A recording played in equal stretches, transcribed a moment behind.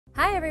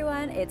Hi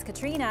everyone, it's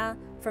Katrina.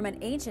 From an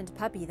ancient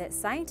puppy that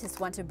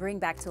scientists want to bring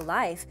back to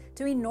life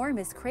to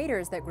enormous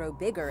craters that grow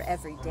bigger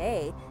every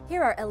day,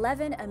 here are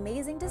 11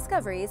 amazing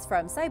discoveries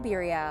from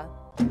Siberia.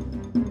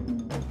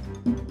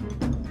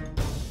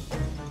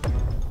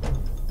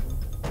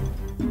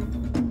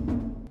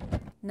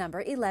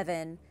 Number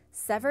 11.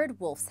 Severed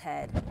wolf's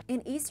head.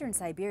 In eastern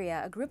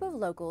Siberia, a group of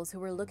locals who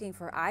were looking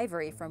for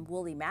ivory from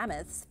woolly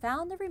mammoths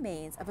found the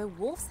remains of a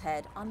wolf's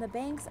head on the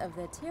banks of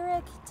the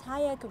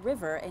Tirekhtyakh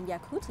River in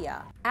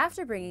Yakutia.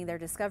 After bringing their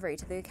discovery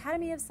to the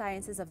Academy of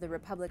Sciences of the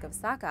Republic of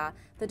Sakha,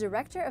 the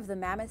director of the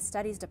Mammoth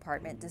Studies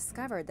Department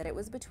discovered that it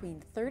was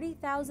between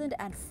 30,000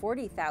 and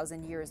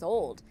 40,000 years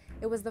old.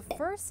 It was the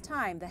first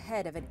time the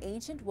head of an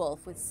ancient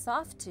wolf with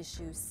soft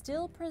tissue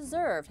still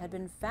preserved had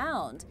been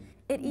found.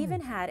 It even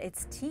had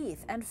its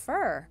teeth and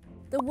fur.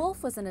 The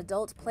wolf was an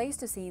adult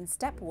Pleistocene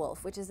steppe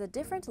wolf, which is a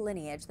different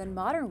lineage than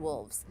modern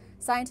wolves.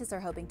 Scientists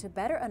are hoping to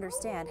better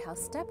understand how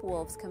steppe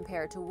wolves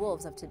compare to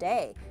wolves of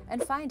today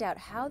and find out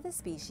how the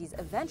species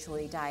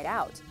eventually died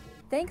out.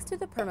 Thanks to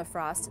the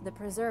permafrost, the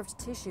preserved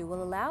tissue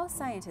will allow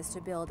scientists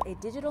to build a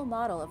digital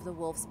model of the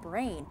wolf's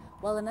brain,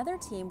 while another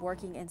team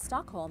working in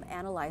Stockholm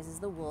analyzes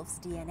the wolf's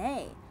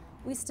DNA.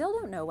 We still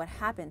don't know what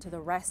happened to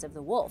the rest of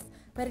the wolf,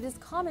 but it is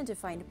common to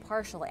find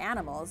partial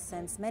animals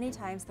since many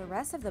times the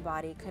rest of the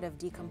body could have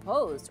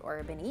decomposed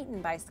or been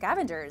eaten by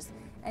scavengers.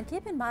 And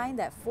keep in mind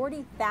that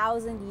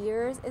 40,000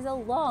 years is a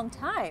long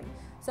time.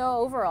 So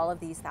over all of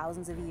these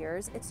thousands of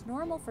years, it's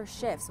normal for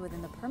shifts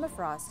within the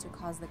permafrost to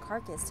cause the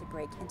carcass to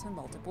break into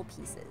multiple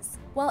pieces.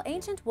 While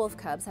ancient wolf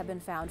cubs have been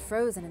found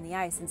frozen in the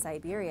ice in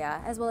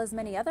Siberia, as well as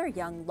many other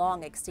young,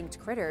 long-extinct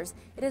critters,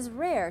 it is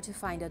rare to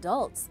find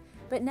adults.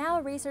 But now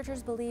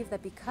researchers believe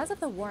that because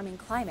of the warming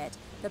climate,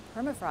 the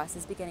permafrost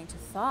is beginning to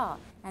thaw,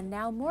 and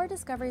now more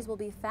discoveries will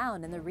be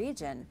found in the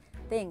region.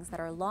 Things that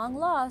are long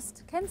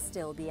lost can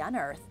still be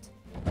unearthed.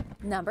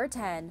 Number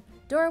 10.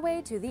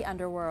 Doorway to the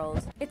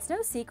Underworld. It's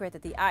no secret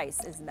that the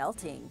ice is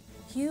melting.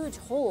 Huge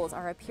holes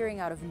are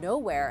appearing out of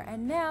nowhere,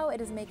 and now it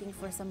is making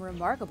for some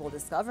remarkable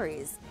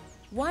discoveries.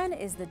 One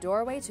is the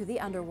doorway to the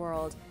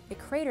Underworld, a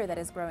crater that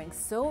is growing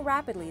so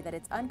rapidly that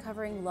it's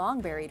uncovering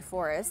long-buried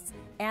forests,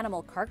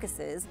 animal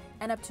carcasses,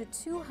 and up to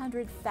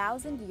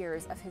 200,000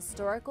 years of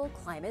historical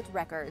climate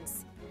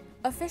records.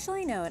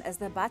 Officially known as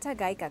the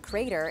Tirekhtyakh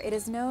crater, it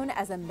is known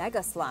as a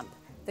megaslump.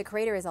 The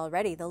crater is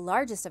already the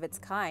largest of its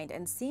kind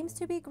and seems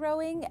to be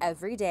growing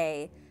every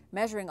day.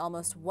 Measuring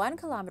almost 1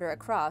 kilometer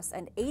across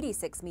and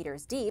 86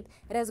 meters deep,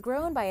 it has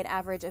grown by an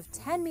average of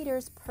 10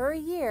 meters per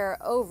year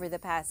over the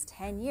past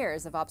 10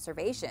 years of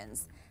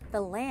observations.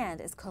 The land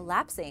is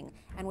collapsing,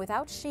 and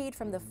without shade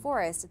from the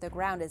forest, the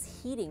ground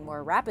is heating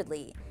more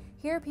rapidly.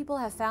 Here, people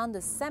have found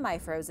the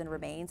semi-frozen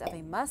remains of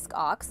a musk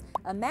ox,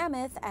 a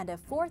mammoth, and a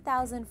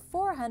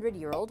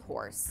 4,400-year-old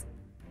horse.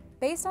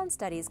 Based on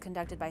studies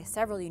conducted by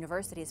several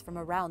universities from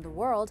around the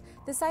world,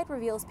 the site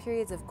reveals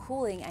periods of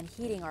cooling and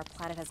heating our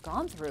planet has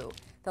gone through.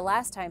 The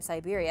last time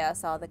Siberia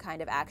saw the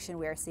kind of action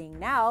we are seeing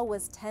now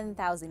was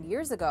 10,000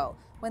 years ago,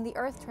 when the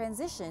Earth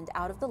transitioned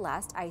out of the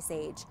last ice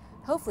age.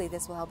 Hopefully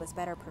this will help us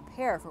better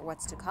prepare for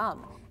what's to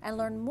come and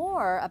learn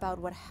more about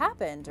what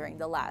happened during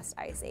the last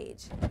ice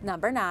age.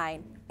 Number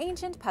 9.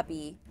 Ancient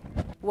puppy.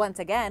 Once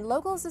again,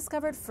 locals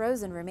discovered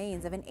frozen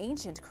remains of an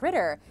ancient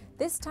critter.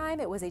 This time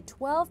it was a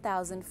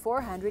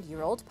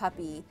 12,400-year-old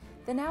puppy.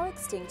 The now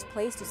extinct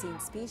Pleistocene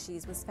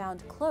species was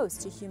found close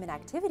to human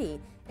activity,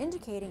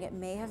 indicating it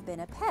may have been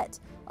a pet,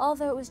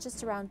 although it was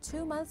just around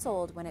 2 months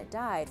old when it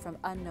died from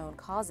unknown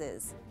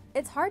causes.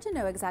 It's hard to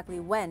know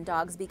exactly when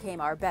dogs became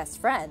our best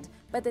friend,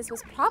 but this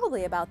was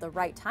probably about the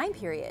right time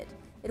period.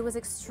 It was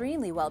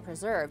extremely well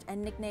preserved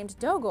and nicknamed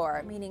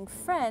Dogor, meaning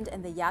friend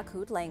in the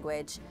Yakut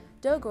language.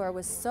 Dogor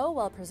was so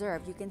well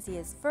preserved you can see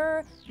his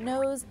fur,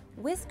 nose,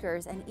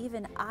 whiskers, and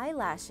even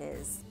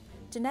eyelashes.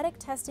 Genetic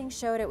testing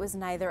showed it was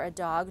neither a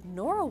dog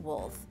nor a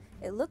wolf.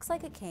 It looks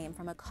like it came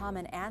from a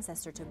common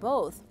ancestor to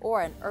both,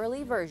 or an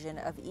early version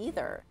of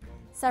either.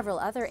 Several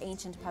other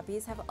ancient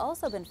puppies have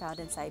also been found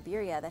in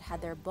Siberia that had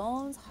their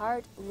bones,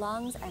 heart,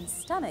 lungs, and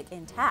stomach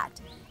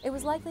intact. It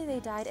was likely they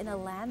died in a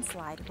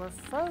landslide, were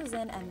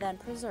frozen, and then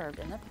preserved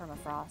in the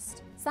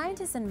permafrost.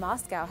 Scientists in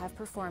Moscow have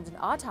performed an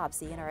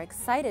autopsy and are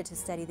excited to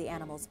study the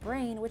animal's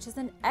brain, which is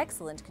in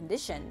excellent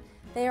condition.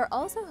 They are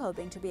also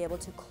hoping to be able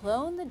to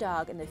clone the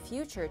dog in the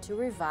future to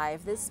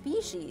revive the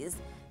species.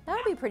 That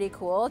would be pretty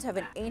cool to have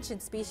an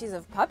ancient species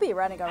of puppy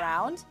running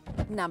around.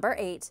 Number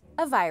 8.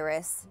 A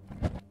virus.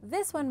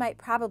 This one might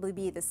probably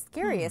be the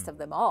scariest of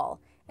them all.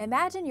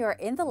 Imagine you're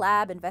in the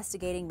lab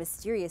investigating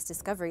mysterious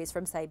discoveries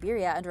from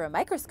Siberia under a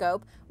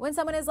microscope when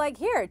someone is like,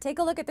 here, take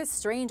a look at this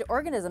strange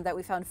organism that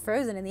we found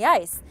frozen in the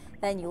ice.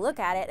 Then you look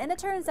at it and it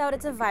turns out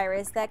it's a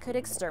virus that could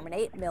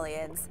exterminate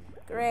millions.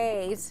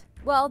 Great.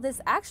 Well,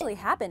 this actually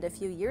happened a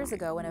few years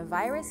ago when a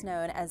virus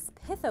known as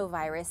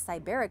Pithovirus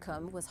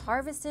sibericum was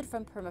harvested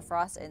from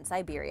permafrost in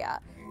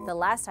Siberia. The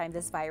last time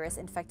this virus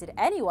infected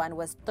anyone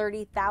was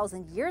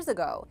 30,000 years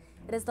ago.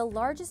 It is the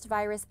largest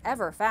virus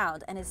ever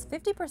found and is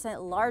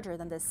 50% larger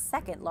than the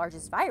second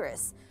largest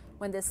virus.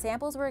 When the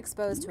samples were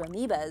exposed to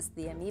amoebas,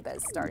 the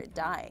amoebas started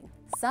dying.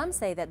 Some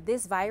say that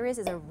this virus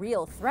is a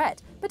real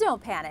threat, but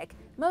don't panic.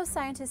 Most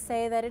scientists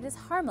say that it is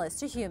harmless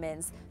to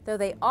humans, though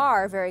they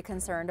are very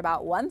concerned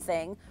about one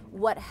thing: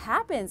 what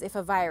happens if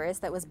a virus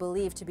that was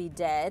believed to be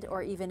dead,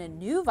 or even a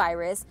new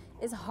virus,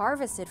 is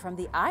harvested from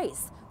the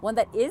ice, one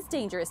that is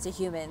dangerous to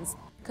humans?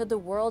 Could the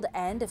world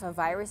end if a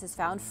virus is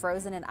found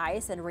frozen in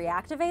ice and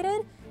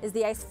reactivated? Is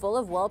the ice full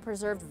of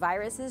well-preserved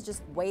viruses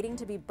just waiting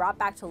to be brought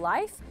back to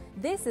life?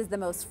 This is the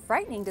most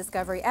frightening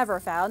discovery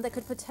ever found that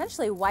could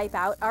potentially wipe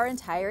out our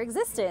entire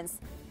existence.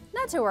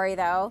 Not to worry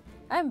though,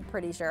 I'm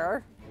pretty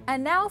sure.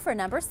 And now for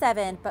number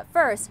 7, but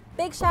first,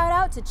 big shout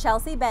out to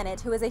Chelsea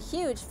Bennett, who is a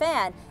huge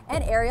fan,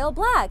 and Ariel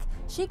Black.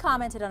 She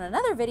commented on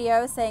another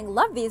video saying,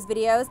 "Love these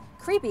videos,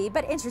 creepy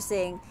but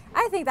interesting."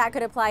 I think that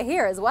could apply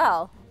here as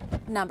well.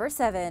 Number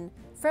 7.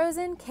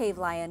 Frozen cave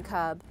lion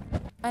cub.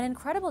 An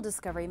incredible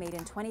discovery made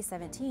in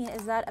 2017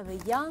 is that of a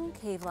young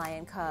cave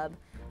lion cub.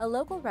 A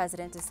local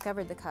resident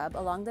discovered the cub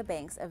along the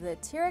banks of the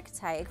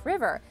Tirekhtyakh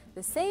River,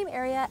 the same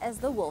area as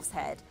the wolf's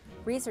head.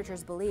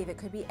 Researchers believe it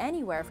could be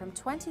anywhere from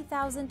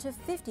 20,000 to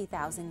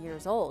 50,000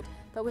 years old,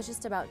 but was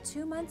just about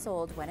 2 months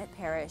old when it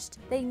perished.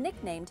 They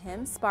nicknamed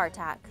him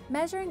Spartak.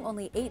 Measuring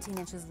only 18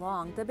 inches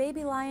long, the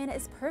baby lion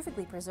is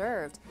perfectly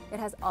preserved. It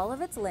has all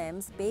of its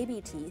limbs, baby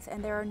teeth,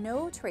 and there are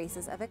no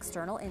traces of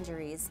external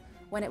injuries.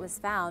 When it was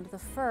found, the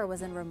fur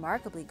was in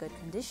remarkably good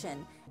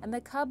condition, and the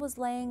cub was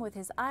laying with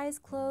his eyes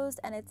closed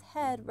and its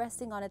head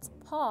resting on its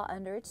paw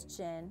under its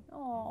chin.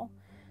 Aww.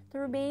 The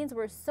remains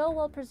were so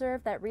well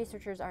preserved that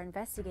researchers are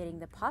investigating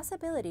the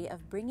possibility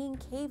of bringing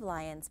cave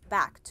lions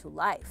back to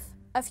life.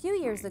 A few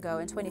years ago,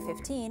 in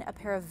 2015, a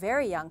pair of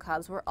very young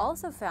cubs were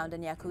also found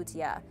in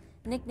Yakutia.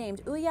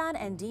 Nicknamed Uyan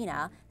and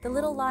Dina, the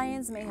little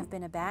lions may have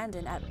been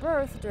abandoned at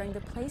birth during the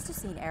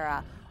Pleistocene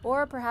era,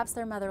 or perhaps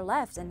their mother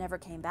left and never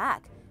came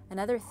back.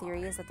 Another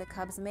theory is that the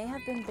cubs may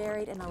have been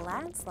buried in a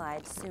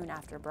landslide soon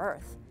after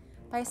birth.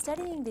 By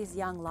studying these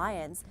young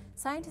lions,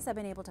 scientists have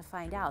been able to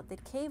find out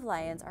that cave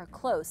lions are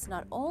close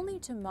not only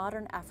to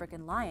modern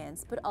African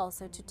lions, but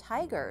also to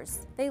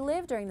tigers. They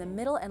lived during the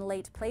Middle and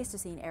Late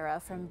Pleistocene era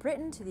from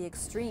Britain to the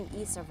extreme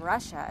east of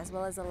Russia, as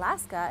well as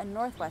Alaska and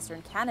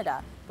northwestern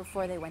Canada,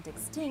 before they went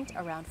extinct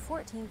around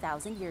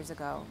 14,000 years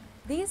ago.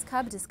 These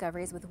cub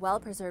discoveries with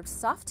well-preserved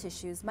soft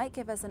tissues might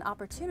give us an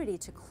opportunity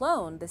to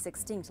clone this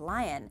extinct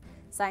lion.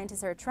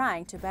 Scientists are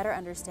trying to better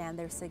understand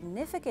their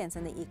significance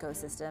in the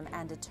ecosystem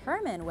and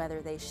determine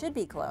whether they should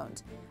be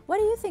cloned. What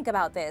do you think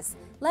about this?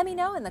 Let me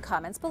know in the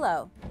comments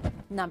below.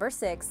 Number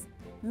 6.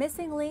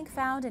 Missing link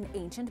found in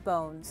ancient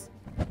bones.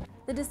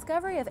 The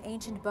discovery of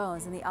ancient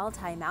bones in the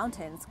Altai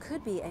Mountains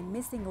could be a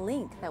missing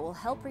link that will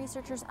help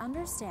researchers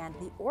understand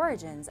the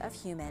origins of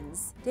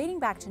humans. Dating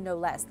back to no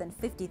less than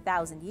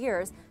 50,000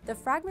 years, the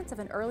fragments of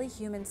an early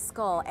human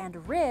skull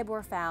and rib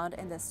were found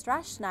in the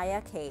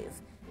Strashnaya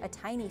cave. A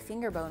tiny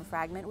finger bone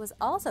fragment was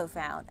also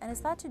found and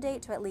is thought to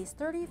date to at least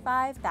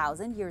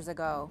 35,000 years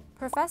ago.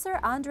 Professor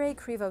Andrei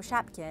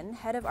Krivoshapkin,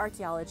 head of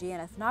archaeology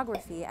and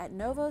ethnography at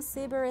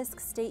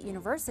Novosibirsk State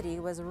University,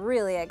 was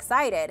really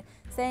excited,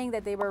 saying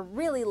that they were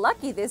really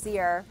lucky this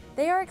year.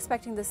 They are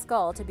expecting the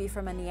skull to be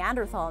from a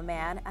Neanderthal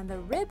man and the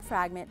rib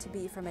fragment to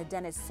be from a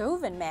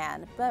Denisovan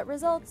man, but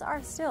results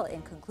are still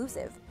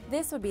inconclusive.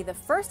 This would be the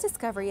first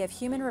discovery of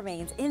human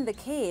remains in the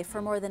cave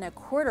for more than a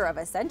quarter of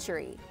a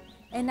century.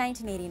 In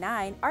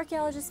 1989,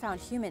 archaeologists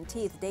found human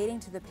teeth dating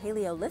to the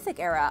Paleolithic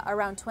era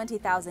around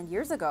 20,000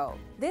 years ago.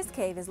 This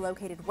cave is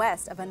located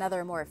west of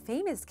another more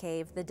famous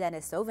cave, the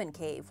Denisovan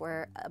cave,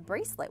 where a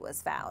bracelet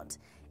was found.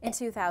 In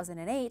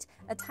 2008,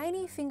 a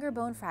tiny finger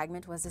bone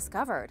fragment was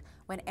discovered.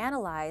 When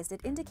analyzed, it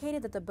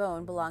indicated that the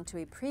bone belonged to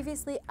a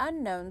previously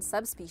unknown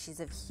subspecies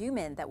of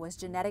human that was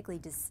genetically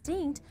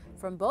distinct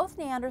from both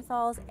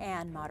Neanderthals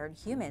and modern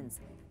humans.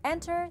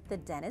 Enter the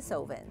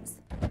Denisovans.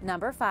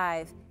 Number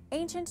 5.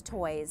 Ancient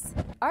toys.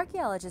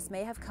 Archaeologists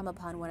may have come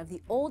upon one of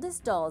the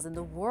oldest dolls in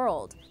the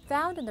world.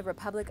 Found in the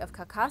Republic of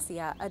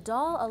Sakha, a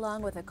doll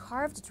along with a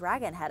carved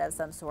dragon head of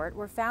some sort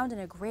were found in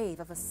a grave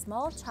of a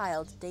small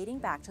child dating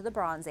back to the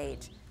Bronze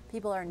Age.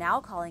 People are now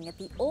calling it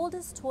the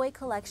oldest toy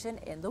collection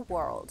in the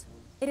world.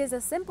 It is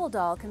a simple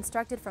doll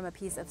constructed from a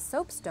piece of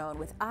soapstone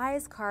with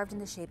eyes carved in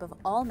the shape of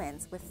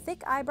almonds, with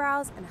thick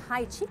eyebrows and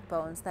high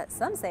cheekbones that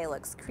some say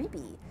looks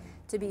creepy.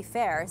 To be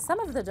fair, some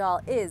of the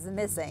doll is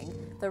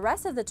missing. The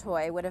rest of the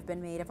toy would have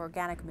been made of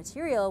organic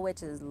material,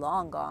 which is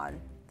long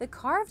gone. The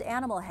carved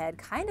animal head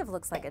kind of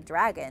looks like a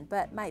dragon,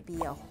 but might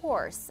be a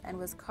horse, and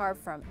was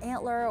carved from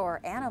antler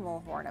or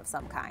animal horn of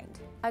some kind.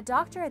 A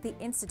doctor at the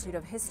Institute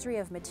of History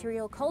of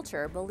Material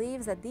Culture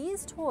believes that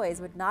these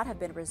toys would not have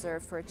been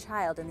reserved for a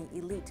child in the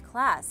elite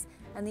class,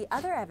 and the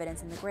other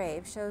evidence in the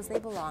grave shows they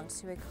belonged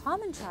to a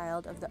common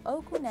child of the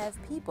Okunev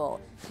people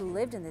who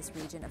lived in this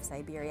region of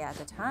Siberia at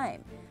the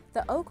time.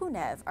 The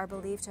Okunev are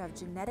believed to have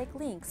genetic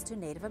links to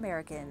Native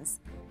Americans.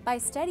 By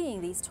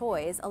studying these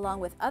toys, along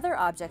with other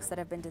objects that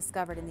have been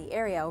discovered in the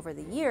area over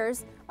the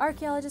years,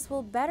 archaeologists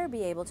will better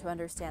be able to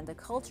understand the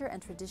culture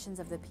and traditions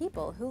of the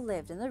people who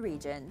lived in the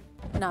region.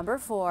 Number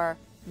 4.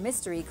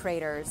 Mystery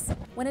craters.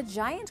 When a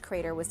giant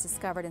crater was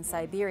discovered in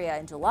Siberia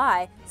in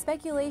July,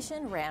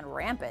 speculation ran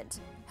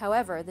rampant.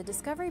 However, the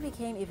discovery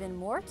became even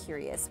more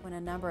curious when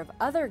a number of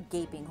other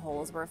gaping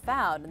holes were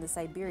found in the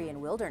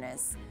Siberian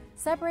wilderness.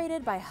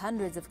 Separated by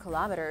hundreds of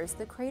kilometers,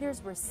 the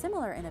craters were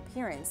similar in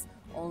appearance,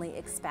 only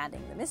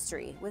expanding the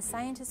mystery, with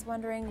scientists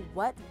wondering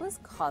what was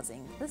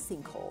causing the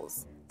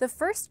sinkholes. The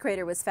first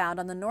crater was found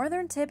on the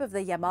northern tip of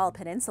the Yamal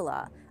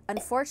Peninsula.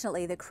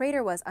 Unfortunately, the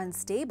crater was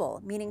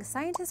unstable, meaning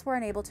scientists were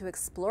unable to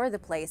explore the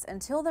place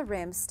until the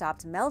rim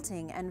stopped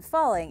melting and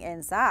falling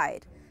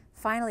inside.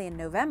 Finally, in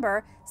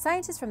November,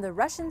 scientists from the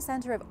Russian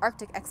Center of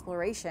Arctic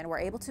Exploration were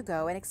able to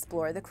go and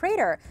explore the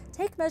crater,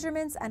 take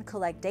measurements and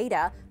collect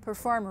data,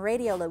 perform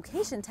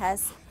radiolocation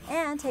tests,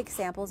 and take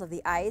samples of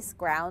the ice,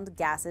 ground,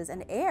 gases,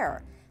 and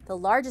air. The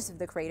largest of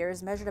the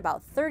craters measured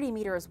about 30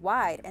 meters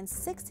wide and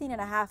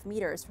 16.5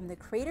 meters from the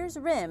crater's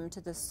rim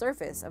to the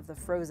surface of the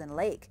frozen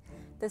lake.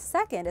 The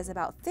second is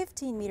about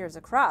 15 meters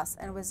across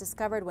and was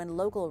discovered when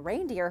local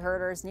reindeer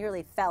herders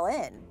nearly fell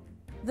in.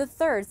 The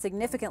third,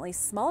 significantly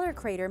smaller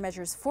crater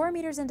measures 4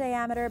 meters in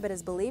diameter but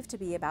is believed to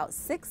be about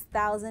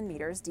 6,000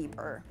 meters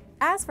deeper.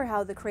 As for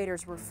how the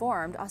craters were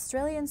formed,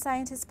 Australian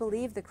scientists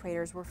believe the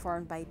craters were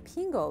formed by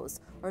pingos,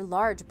 or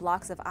large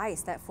blocks of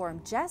ice that form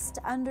just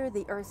under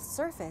the Earth's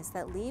surface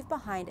that leave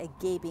behind a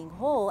gaping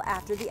hole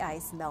after the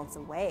ice melts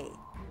away.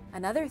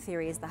 Another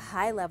theory is the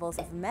high levels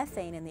of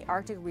methane in the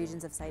Arctic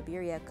regions of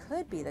Siberia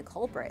could be the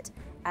culprit.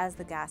 As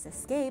the gas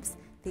escapes,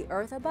 the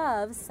Earth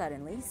above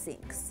suddenly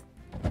sinks.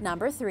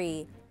 Number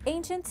 3.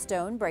 Ancient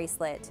stone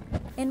bracelet.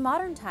 In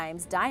modern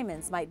times,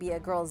 diamonds might be a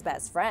girl's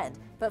best friend,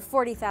 but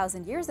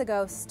 40,000 years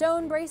ago,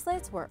 stone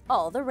bracelets were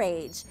all the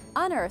rage.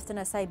 Unearthed in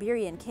a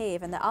Siberian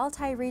cave in the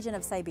Altai region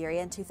of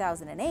Siberia in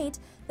 2008,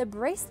 the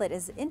bracelet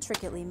is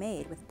intricately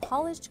made with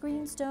polished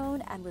green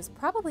stone and was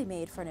probably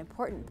made for an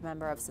important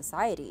member of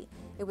society.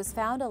 It was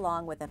found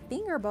along with a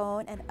finger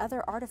bone and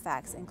other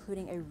artifacts,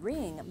 including a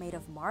ring made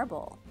of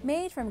marble.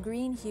 Made from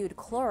green-hued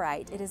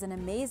chlorite, it is an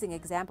amazing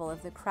example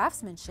of the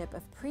craftsmanship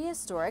of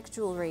prehistoric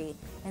jewelry.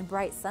 In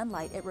bright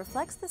sunlight, it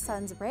reflects the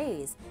sun's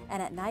rays,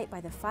 and at night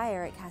by the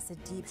fire, it casts a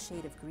deep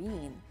shade of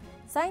green.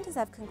 Scientists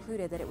have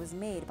concluded that it was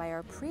made by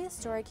our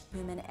prehistoric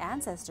human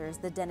ancestors,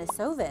 the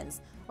Denisovans,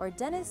 or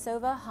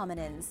Denisova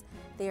hominins.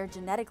 They are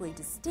genetically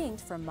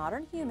distinct from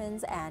modern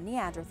humans and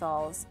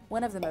Neanderthals.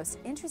 One of the most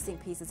interesting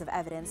pieces of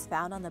evidence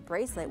found on the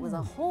bracelet was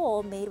a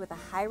hole made with a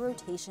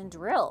high-rotation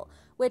drill,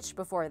 which,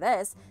 before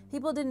this,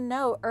 people didn't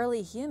know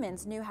early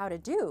humans knew how to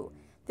do.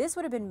 This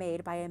would have been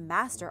made by a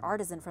master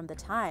artisan from the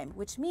time,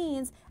 which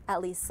means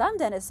at least some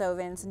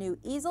Denisovans knew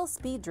easel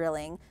speed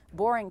drilling,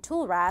 boring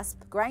tool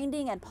rasp,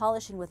 grinding and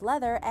polishing with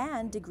leather,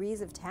 and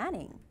degrees of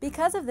tanning.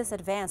 Because of this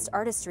advanced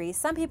artistry,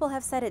 some people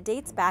have said it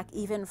dates back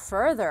even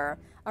further.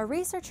 A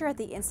researcher at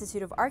the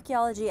Institute of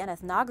Archaeology and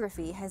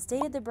Ethnography has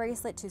dated the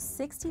bracelet to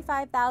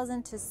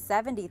 65,000 to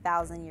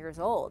 70,000 years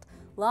old,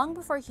 long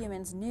before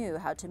humans knew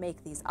how to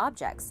make these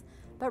objects.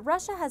 But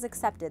Russia has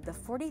accepted the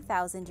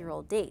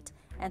 40,000-year-old date.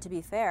 And to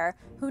be fair,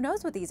 who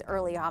knows what these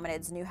early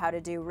hominids knew how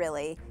to do,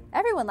 really?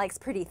 Everyone likes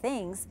pretty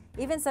things.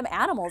 Even some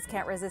animals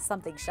can't resist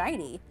something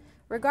shiny.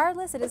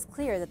 Regardless, it is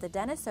clear that the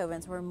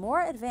Denisovans were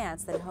more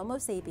advanced than Homo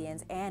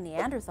sapiens and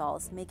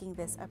Neanderthals, making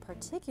this a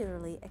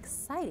particularly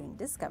exciting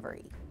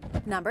discovery.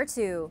 Number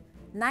 2.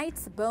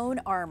 Knight's bone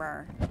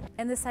armor.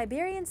 In the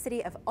Siberian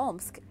city of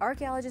Omsk,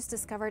 archaeologists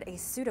discovered a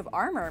suit of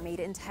armor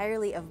made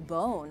entirely of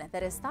bone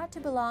that is thought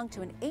to belong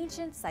to an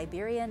ancient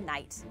Siberian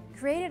knight.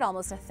 Created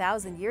almost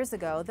 1,000 years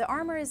ago, the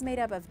armor is made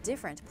up of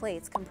different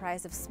plates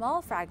comprised of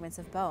small fragments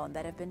of bone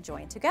that have been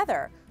joined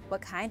together.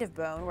 What kind of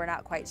bone, we're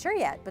not quite sure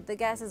yet, but the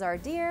guesses are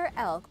deer,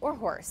 elk, or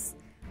horse.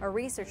 A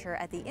researcher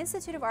at the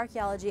Institute of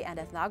Archaeology and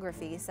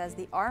Ethnography says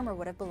the armor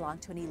would have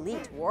belonged to an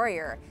elite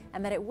warrior,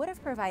 and that it would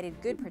have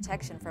provided good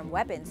protection from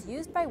weapons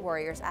used by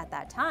warriors at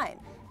that time,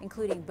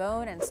 including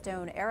bone and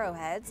stone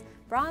arrowheads,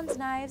 bronze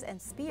knives,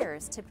 and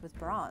spears tipped with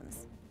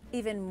bronze.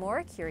 Even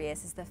more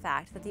curious is the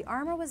fact that the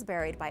armor was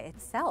buried by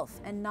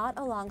itself and not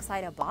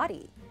alongside a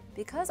body.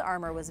 Because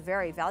armor was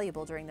very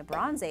valuable during the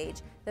Bronze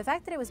Age, the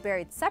fact that it was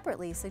buried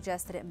separately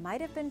suggests that it might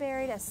have been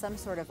buried as some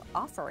sort of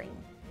offering.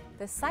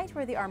 The site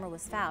where the armor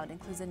was found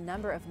includes a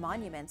number of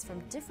monuments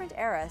from different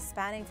eras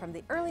spanning from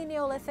the early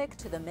Neolithic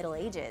to the Middle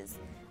Ages.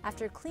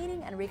 After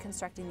cleaning and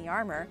reconstructing the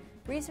armor,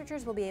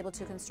 researchers will be able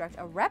to construct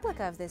a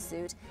replica of this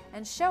suit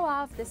and show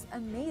off this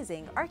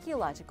amazing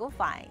archaeological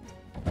find.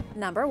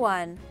 Number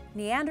 1.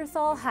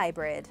 Neanderthal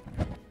hybrid.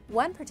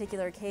 One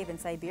particular cave in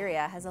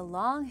Siberia has a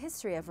long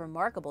history of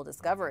remarkable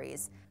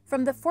discoveries.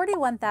 From the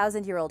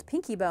 41,000-year-old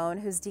pinky bone,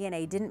 whose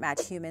DNA didn't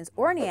match humans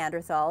or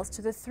Neanderthals,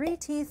 to the 3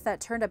 teeth that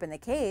turned up in the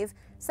cave,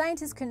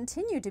 scientists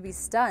continue to be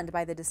stunned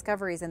by the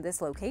discoveries in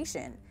this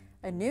location.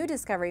 A new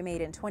discovery made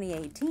in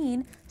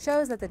 2018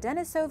 shows that the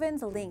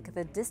Denisovans link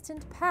the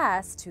distant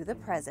past to the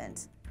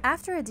present.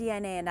 After a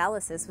DNA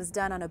analysis was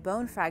done on a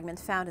bone fragment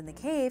found in the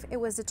cave, it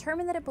was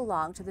determined that it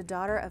belonged to the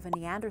daughter of a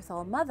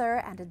Neanderthal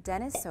mother and a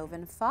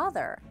Denisovan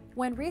father.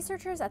 When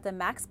researchers at the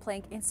Max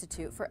Planck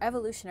Institute for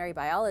Evolutionary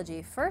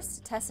Biology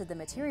first tested the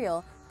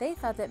material, they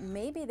thought that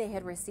maybe they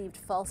had received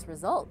false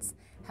results.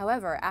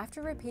 However,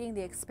 after repeating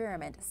the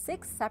experiment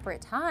 6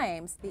 separate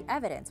times, the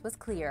evidence was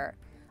clear.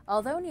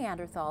 Although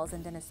Neanderthals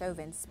and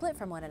Denisovans split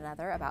from one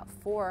another about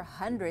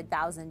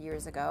 400,000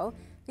 years ago,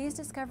 these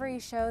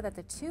discoveries show that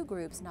the two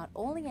groups not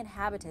only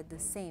inhabited the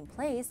same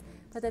place,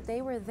 but that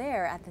they were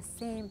there at the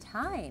same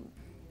time.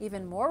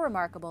 Even more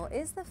remarkable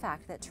is the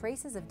fact that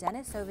traces of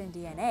Denisovan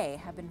DNA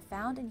have been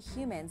found in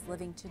humans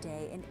living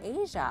today in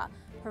Asia,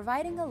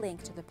 providing a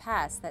link to the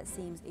past that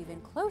seems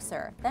even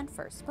closer than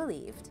first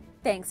believed.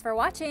 Thanks for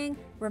watching!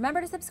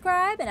 Remember to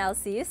subscribe and I'll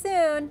see you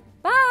soon!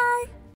 Bye!